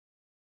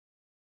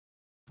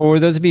For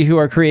those of you who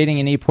are creating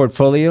an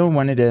e-portfolio,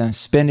 wanted to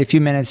spend a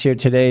few minutes here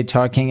today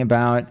talking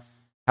about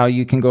how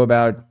you can go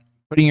about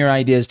putting your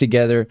ideas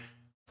together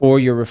for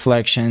your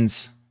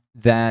reflections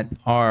that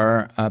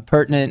are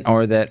pertinent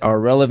or that are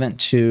relevant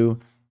to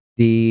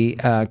the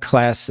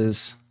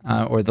classes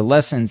or the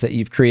lessons that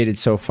you've created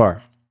so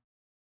far.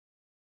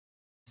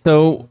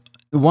 So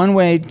one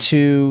way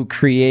to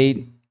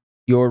create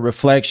your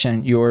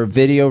reflection, your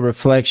video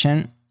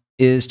reflection,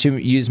 is to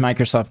use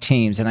Microsoft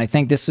Teams. And I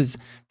think this is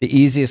the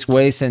easiest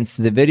way, since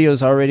the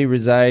videos already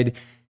reside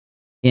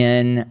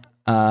in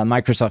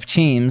Microsoft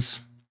Teams.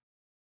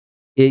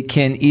 It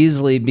can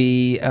easily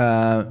be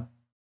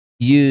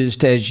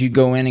used as you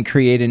go in and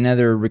create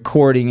another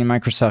recording in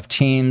Microsoft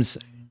Teams,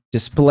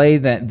 display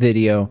that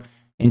video,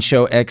 and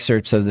show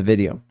excerpts of the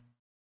video.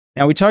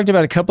 Now, we talked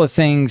about a couple of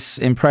things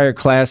in prior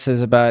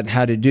classes about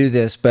how to do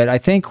this, but I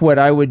think what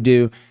I would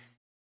do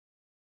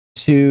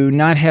to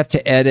not have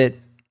to edit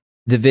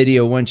the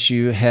video once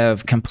you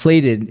have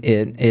completed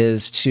it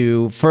is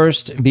to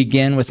first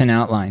begin with an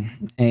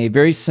outline, a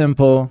very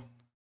simple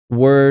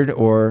word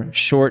or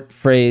short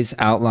phrase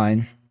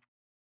outline,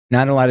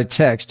 not a lot of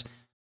text,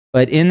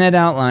 but in that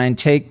outline,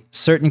 take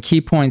certain key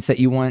points that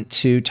you want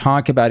to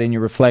talk about in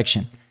your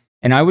reflection.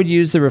 And I would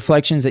use the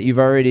reflections that you've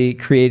already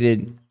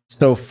created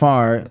so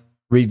far,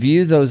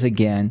 review those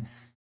again,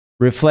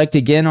 reflect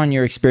again on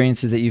your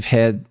experiences that you've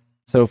had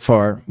so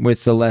far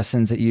with the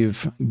lessons that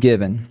you've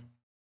given,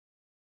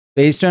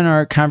 based on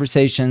our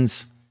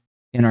conversations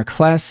in our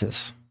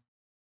classes,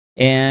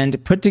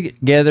 and put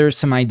together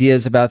some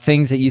ideas about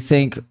things that you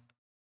think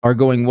are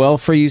going well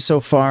for you so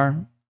far.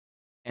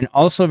 And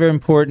also very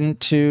important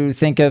to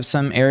think of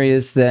some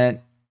areas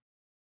that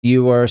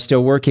you are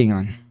still working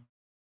on.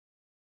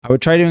 I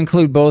would try to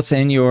include both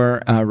in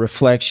your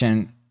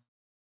reflection,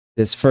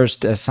 this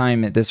first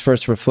assignment, this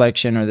first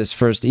reflection, or this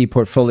first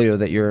e-portfolio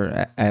that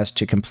you're asked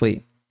to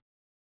complete.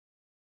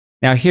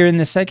 Now here in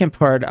the second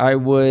part, I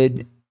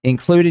would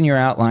include in your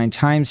outline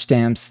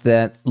timestamps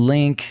that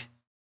link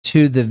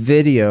to the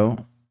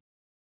video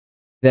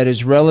that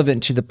is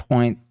relevant to the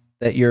point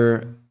that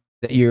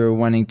you're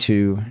wanting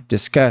to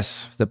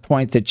discuss, the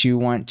point that you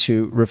want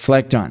to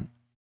reflect on.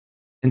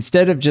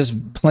 Instead of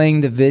just playing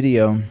the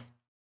video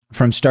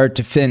from start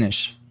to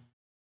finish,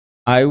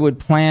 I would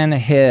plan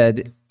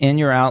ahead in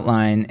your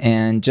outline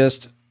and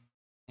just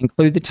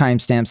include the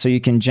timestamp so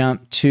you can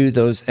jump to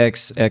those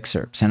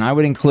excerpts. And I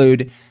would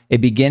include a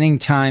beginning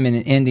time and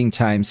an ending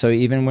time. So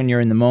even when you're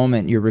in the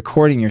moment, you're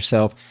recording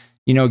yourself,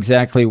 you know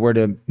exactly where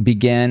to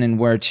begin and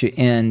where to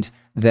end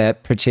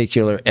that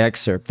particular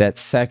excerpt, that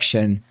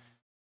section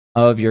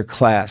of your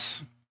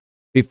class,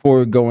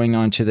 before going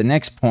on to the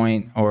next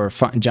point or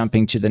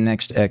jumping to the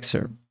next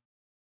excerpt.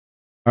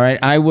 All right,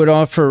 I would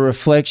offer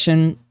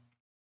reflection,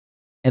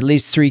 at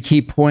least 3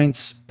 key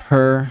points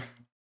per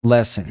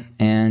lesson.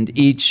 And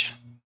each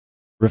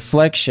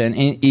reflection,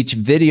 each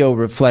video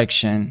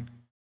reflection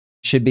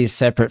should be a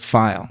separate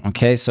file.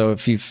 Okay, so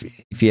if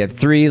you have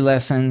 3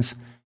 lessons,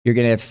 you're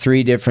going to have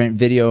 3 different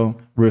video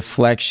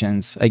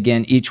reflections.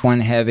 Again, each one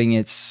having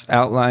its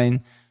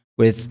outline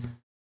with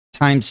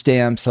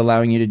timestamps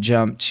allowing you to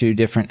jump to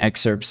different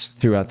excerpts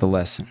throughout the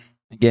lesson.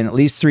 Again, at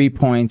least 3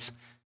 points,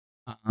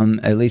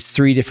 at least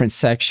 3 different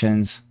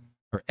sections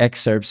or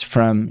excerpts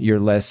from your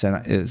lesson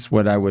is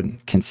what I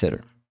would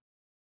consider.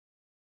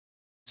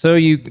 So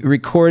you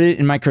record it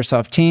in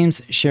Microsoft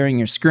Teams, sharing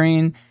your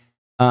screen.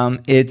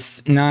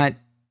 It's not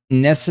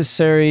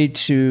necessary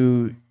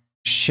to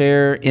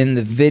share in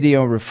the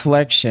video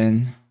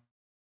reflection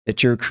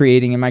that you're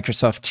creating in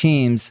Microsoft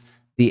Teams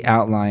the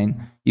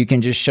outline. You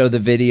can just show the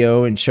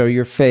video and show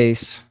your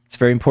face. It's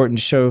very important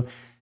to show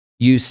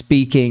you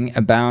speaking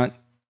about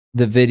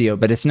the video,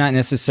 but it's not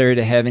necessary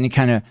to have any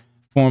kind of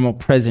formal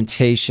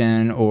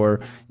presentation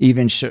or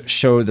even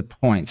show the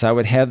points. I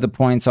would have the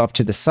points off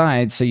to the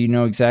side so you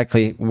know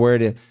exactly where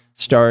to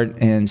start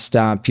and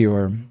stop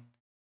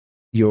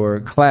your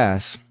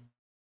class.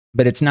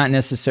 But it's not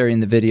necessary in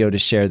the video to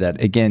share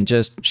that. Again,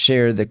 just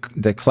share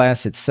the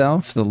class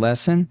itself, the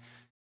lesson,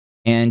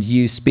 and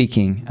you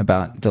speaking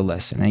about the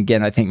lesson. And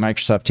again, I think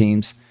Microsoft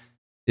Teams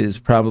is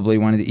probably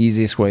one of the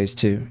easiest ways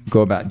to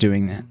go about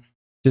doing that.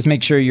 Just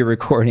make sure you're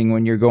recording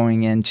when you're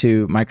going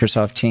into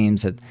Microsoft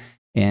Teams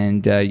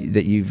and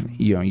that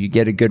you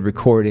get a good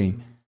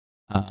recording.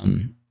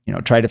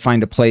 Try to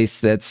find a place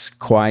that's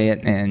quiet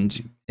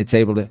and it's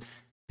able to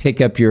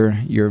pick up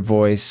your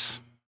voice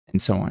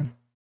and so on.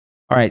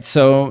 All right,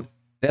 so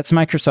that's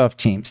Microsoft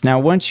Teams. Now,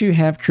 once you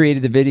have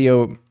created the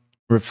video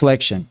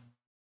reflection,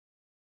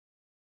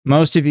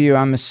 most of you,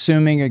 I'm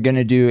assuming, are going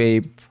to do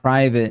a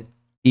private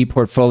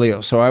e-portfolio.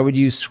 So I would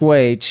use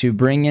Sway to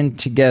bring in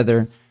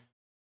together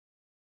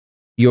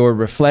your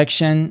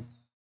reflection,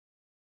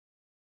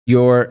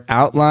 your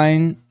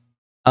outline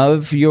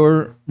of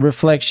your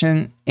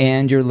reflection,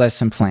 and your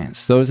lesson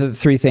plans. Those are the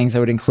 3 things I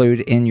would include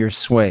in your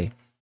Sway.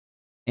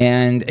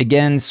 And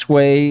again,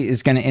 Sway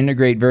is going to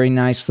integrate very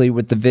nicely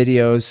with the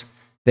videos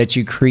that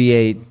you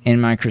create in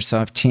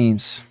Microsoft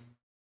Teams.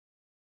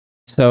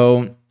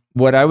 So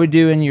what I would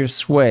do in your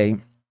Sway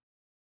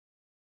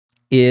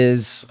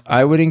is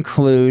I would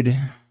include,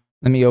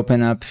 let me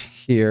open up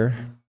here.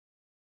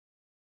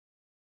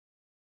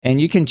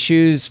 And you can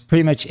choose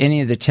pretty much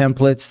any of the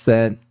templates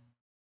that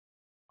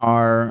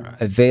are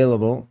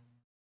available.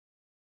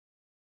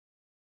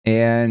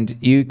 And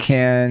you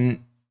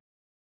can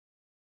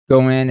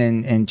go in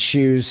and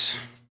choose,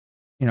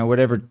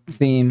 whatever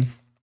theme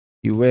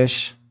you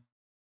wish.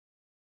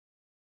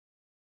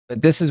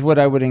 But this is what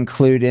I would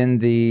include in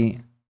the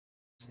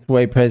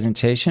Sway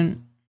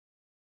presentation.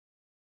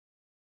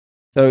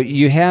 So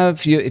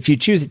if you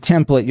choose a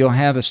template, you'll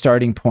have a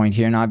starting point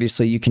here. And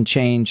obviously you can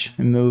change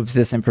and move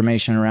this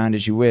information around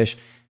as you wish.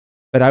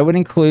 But I would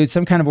include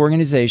some kind of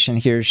organization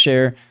here,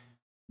 share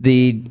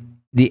the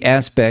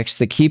aspects,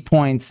 the key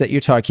points that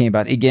you're talking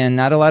about. Again,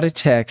 not a lot of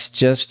text,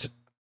 just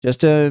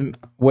a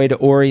way to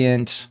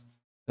orient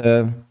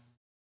the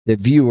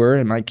viewer,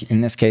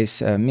 in this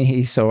case,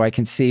 me, so I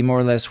can see more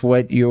or less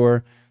what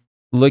you're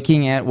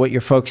looking at, what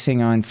you're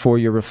focusing on for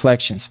your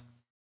reflections.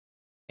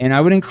 And I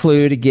would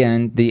include,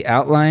 again, the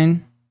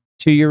outline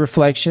to your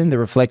reflection, the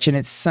reflection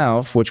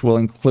itself, which will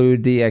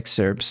include the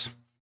excerpts.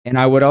 And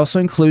I would also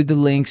include the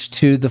links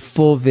to the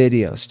full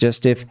videos,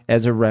 just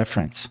as a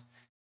reference.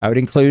 I would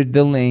include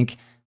the link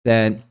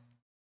that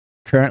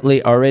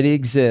currently already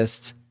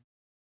exists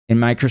in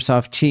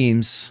Microsoft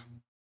Teams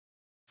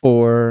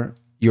for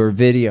your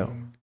video.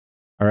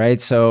 All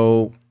right,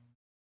 so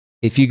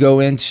if you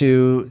go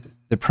into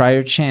the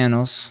prior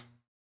channels,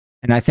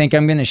 and I think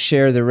I'm going to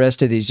share the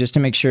rest of these just to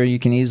make sure you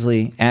can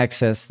easily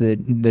access the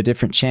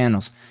different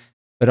channels.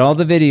 But all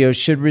the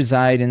videos should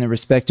reside in the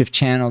respective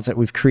channels that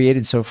we've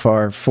created so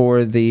far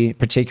for the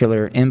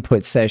particular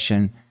input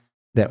session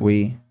that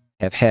we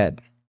have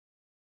had.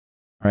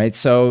 All right,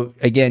 so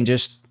again,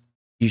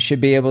 you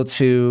should be able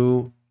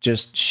to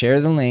just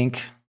share the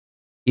link,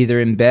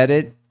 either embed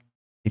it,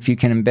 if you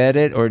can embed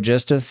it, or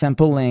just a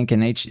simple link, a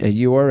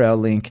URL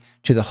link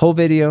to the whole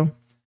video,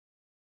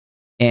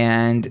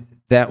 and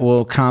that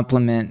will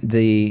complement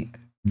the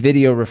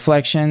video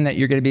reflection that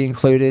you're going to be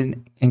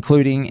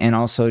including, and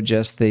also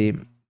just the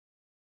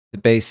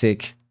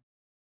basic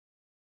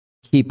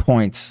key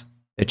points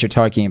that you're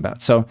talking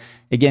about. So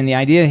again, the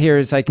idea here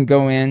is I can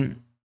go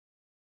in,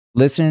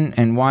 listen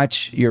and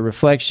watch your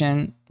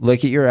reflection,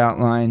 look at your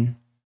outline,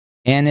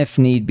 and if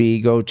need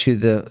be, go to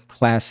the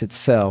class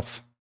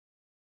itself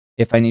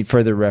if I need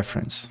further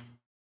reference.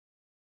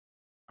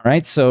 All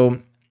right,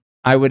 so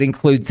I would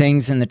include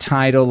things in the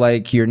title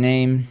like your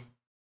name,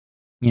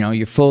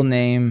 your full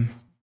name,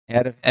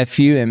 add a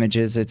few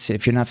images.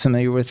 If you're not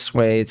familiar with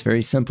Sway, it's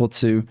very simple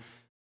to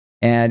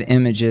add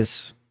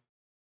images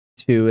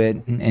to it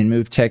and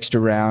move text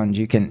around.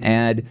 You can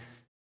add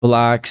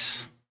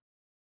blocks.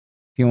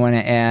 If you want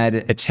to add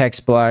a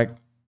text block,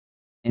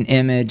 an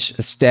image,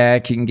 a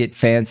stack, you can get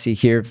fancy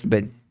here.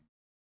 But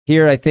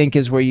here, I think,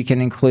 is where you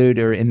can include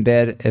or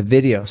embed a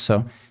video.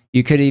 So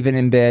you could even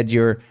embed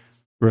your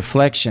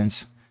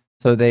reflections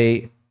so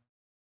they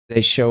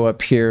show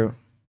up here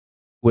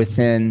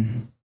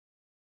within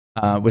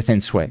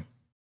Sway.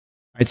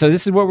 All right, so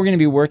this is what we're going to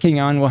be working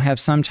on. We'll have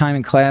some time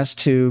in class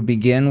to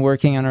begin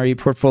working on our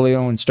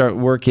ePortfolio and start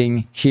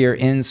working here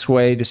in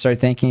Sway to start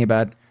thinking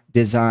about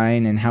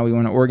design and how we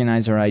want to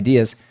organize our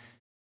ideas.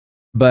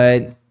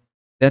 But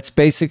that's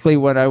basically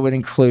what I would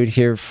include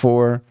here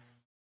for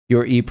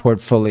your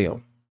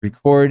ePortfolio.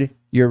 Record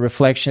your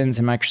reflections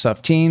in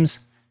Microsoft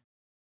Teams,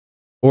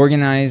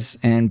 organize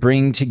and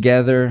bring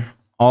together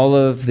all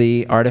of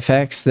the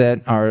artifacts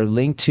that are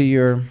linked to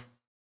your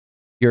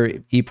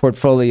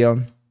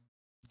ePortfolio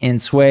in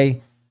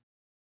Sway.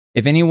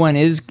 If anyone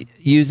is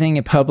using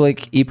a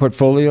public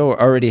ePortfolio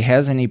or already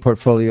has an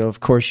ePortfolio, of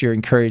course, you're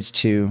encouraged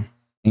to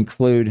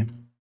include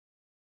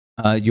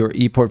your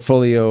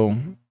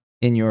ePortfolio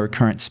in your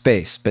current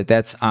space, but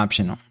that's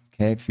optional.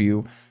 Okay, if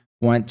you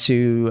want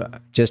to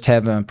just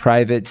have a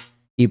private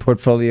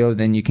ePortfolio,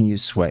 then you can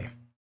use Sway.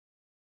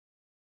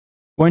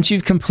 Once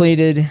you've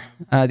completed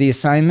the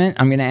assignment,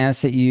 I'm going to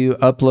ask that you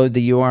upload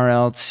the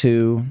URL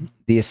to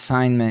the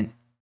assignment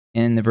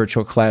in the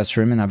virtual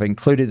classroom, and I've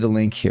included the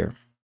link here.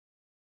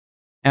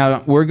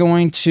 Now, we're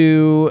going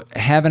to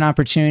have an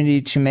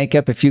opportunity to make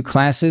up a few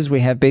classes. We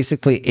have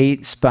basically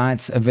 8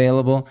 spots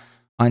available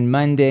on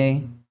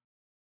Monday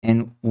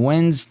and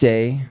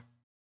Wednesday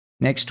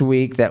next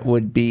week. That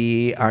would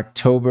be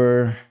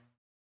October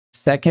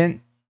 2nd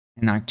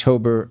and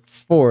October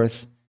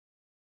 4th.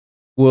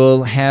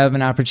 We'll have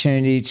an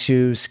opportunity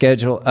to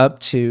schedule up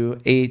to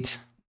 8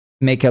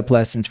 makeup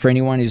lessons for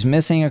anyone who's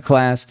missing a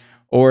class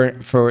or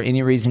for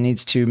any reason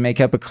needs to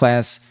make up a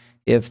class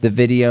if the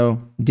video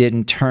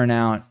didn't turn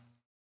out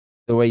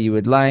the way you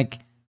would like.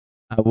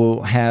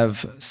 We'll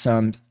have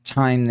some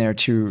time there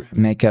to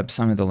make up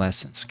some of the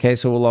lessons. Okay,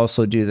 so we'll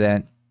also do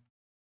that.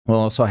 We'll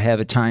also have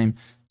a time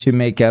to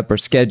make up or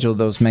schedule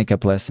those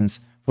makeup lessons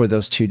for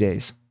those 2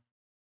 days.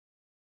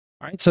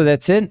 All right, so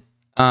that's it.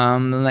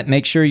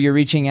 Make sure you're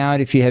reaching out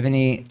if you have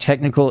any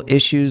technical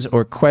issues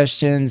or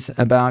questions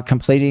about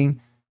completing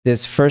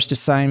this first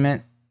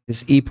assignment,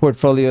 this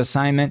ePortfolio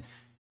assignment.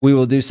 We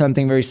will do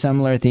something very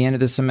similar at the end of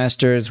the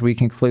semester as we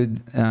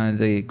conclude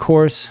the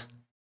course.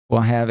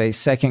 we'll have a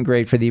second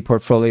grade for the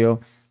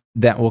ePortfolio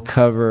that will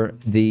cover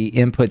the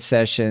input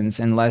sessions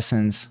and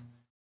lessons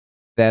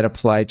that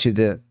apply to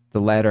the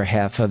latter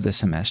half of the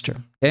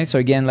semester. Okay, so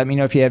again, let me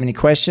know if you have any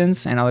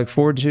questions, and I look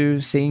forward to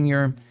seeing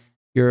your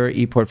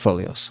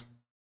ePortfolios.